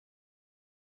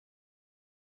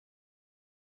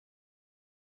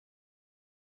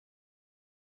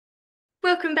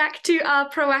Welcome back to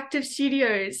our Proactive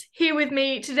Studios. Here with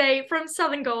me today from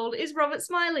Southern Gold is Robert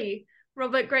Smiley.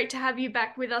 Robert, great to have you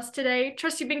back with us today.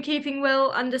 Trust you've been keeping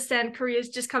well. Understand Korea's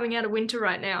just coming out of winter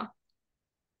right now.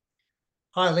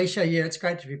 Hi, Alicia. Yeah, it's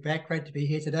great to be back. Great to be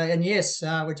here today. And yes,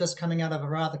 we're just coming out of a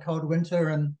rather cold winter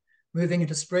and moving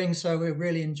into spring, so we're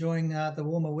really enjoying the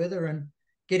warmer weather and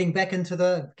getting back into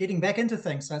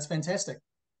things. So it's fantastic.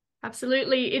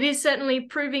 Absolutely. It is certainly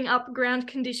proving up ground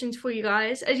conditions for you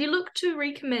guys as you look to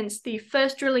recommence the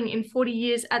first drilling in 40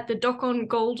 years at the Dokon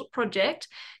Gold project.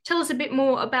 Tell us a bit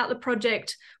more about the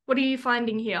project. What are you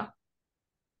finding here?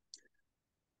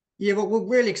 Yeah, well, we're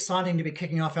really exciting to be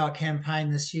kicking off our campaign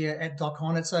this year at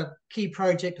Dokon. It's a key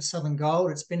project of Southern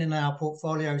Gold. It's been in our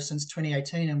portfolio since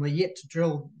 2018, and we're yet to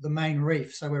drill the main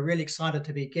reef. So we're really excited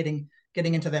to be getting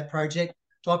into that project.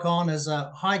 Dokon is a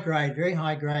high grade, very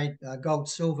high grade gold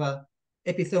silver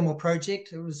epithermal project.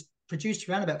 It was produced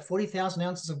around about 40,000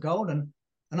 ounces of gold and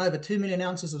over 2 million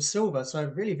ounces of silver.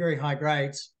 So really very high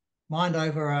grades, mined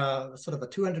over a sort of a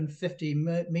 250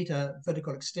 meter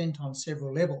vertical extent on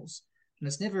several levels, and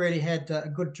it's never really had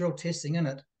a good drill testing in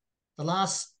it. The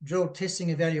last drill testing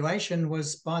evaluation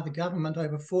was by the government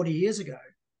over 40 years ago,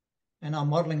 and our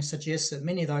modelling suggests that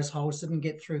many of those holes didn't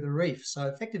get through the reef. So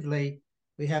effectively,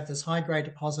 we have this high-grade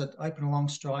deposit open along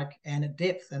strike and at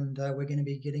depth, and we're going to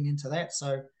be getting into that.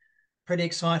 So pretty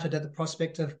excited at the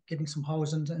prospect of getting some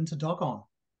holes into Dokon.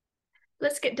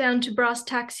 Let's get down to brass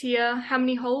tacks here. How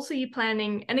many holes are you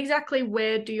planning, and exactly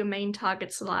where do your main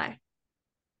targets lie?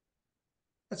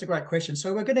 That's a great question.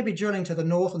 So we're going to be drilling to the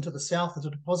north and to the south of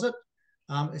the deposit,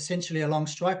 essentially along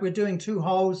strike. We're doing two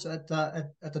holes at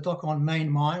the Dokon main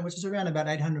mine, which is around about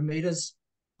 800 meters.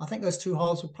 I think those two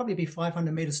holes will probably be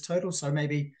 500 meters total, so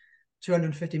maybe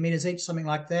 250 meters each, something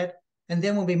like that. And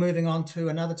then we'll be moving on to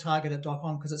another target at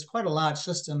Dokon because it's quite a large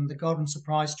system, the Golden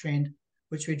Surprise Trend,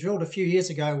 which we drilled a few years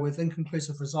ago with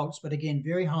inconclusive results, but again,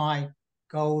 very high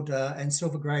gold and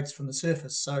silver grades from the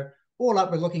surface. So all up,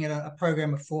 we're looking at a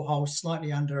program of four holes,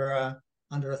 slightly under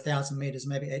 1,000 meters,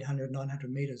 maybe 800,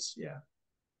 900 meters. Yeah.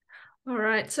 All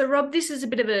right. So, Rob, this is a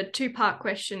bit of a two-part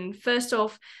question. First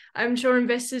off, I'm sure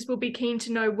investors will be keen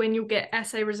to know when you'll get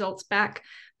assay results back.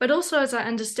 But also, as I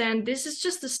understand, this is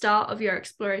just the start of your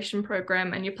exploration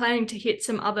program and you're planning to hit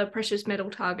some other precious metal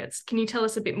targets. Can you tell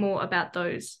us a bit more about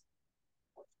those?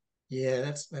 Yeah,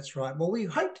 that's right. Well, we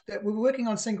hoped that we were working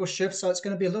on single shifts, so it's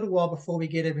going to be a little while before we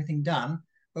get everything done.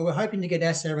 But we're hoping to get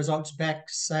assay results back,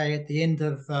 say, at the end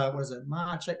of what is it,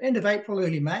 March, end of April,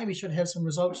 early May. We should have some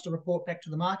results to report back to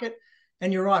the market.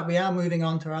 And you're right, we are moving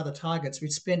on to other targets.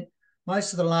 We've spent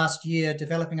most of the last year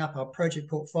developing up our project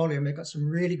portfolio, and we've got some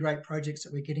really great projects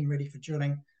that we're getting ready for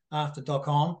drilling after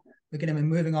Dokon. We're going to be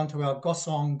moving on to our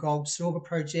Gosong Gold Silver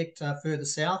project further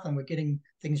south, and we're getting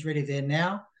things ready there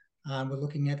now.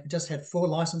 We just had 4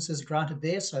 licenses granted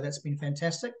there, so that's been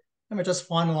fantastic. And we're just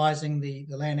finalising the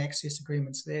land access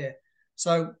agreements there.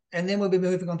 So, and then we'll be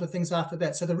moving on to things after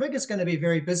that. So the rig is going to be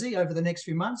very busy over the next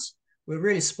few months. We're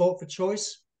really sport for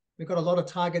choice. We've got a lot of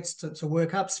targets to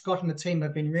work up. Scott and the team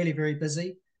have been really very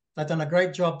busy. They've done a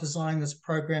great job designing this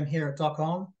program here at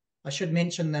Dokon. I should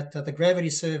mention that the gravity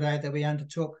survey that we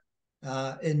undertook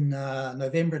in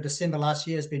November, December last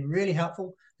year has been really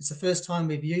helpful. It's the first time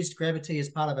we've used gravity as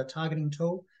part of a targeting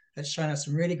tool. It's shown us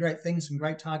some really great things, some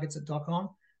great targets at Dokon.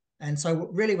 And so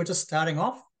really we're just starting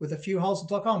off with a few holes at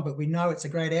Dokon, but we know it's a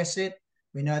great asset.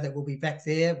 We know that we'll be back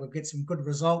there. We'll get some good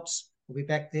results. We'll be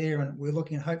back there, and we're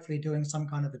looking at hopefully doing some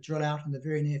kind of a drill out in the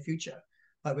very near future.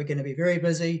 But we're going to be very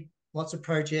busy, lots of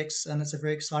projects, and it's a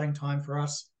very exciting time for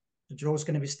us. The drill is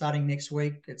going to be starting next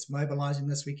week. It's mobilizing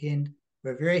this weekend.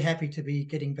 We're very happy to be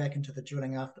getting back into the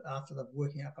drilling after the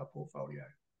working up our portfolio.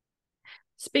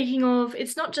 Speaking of,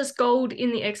 it's not just gold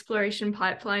in the exploration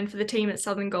pipeline for the team at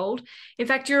Southern Gold. In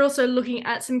fact, you're also looking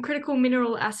at some critical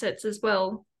mineral assets as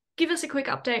well. Give us a quick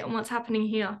update on what's happening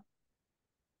here.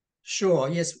 Sure,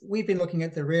 yes. We've been looking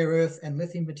at the rare earth and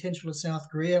lithium potential of South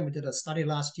Korea. We did a study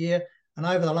last year. And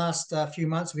over the last few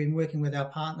months, we've been working with our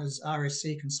partners,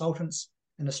 RSC Consultants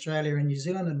in Australia and New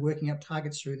Zealand, and working up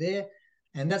targets through there.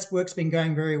 And that work's been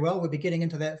going very well. We'll be getting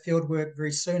into that field work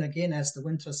very soon again as the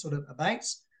winter sort of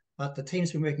abates. But the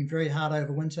team's been working very hard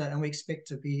over winter, and we expect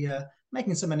to be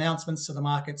making some announcements to the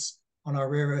markets on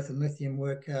our rare earth and lithium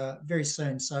work very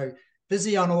soon. So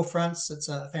busy on all fronts. It's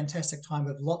a fantastic time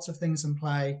with lots of things in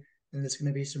play, and there's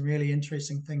going to be some really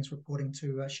interesting things reporting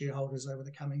to shareholders over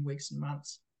the coming weeks and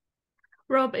months.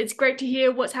 Rob, it's great to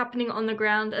hear what's happening on the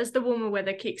ground as the warmer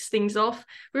weather kicks things off.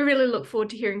 We really look forward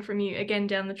to hearing from you again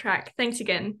down the track. Thanks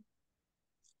again.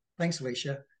 Thanks,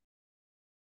 Alicia.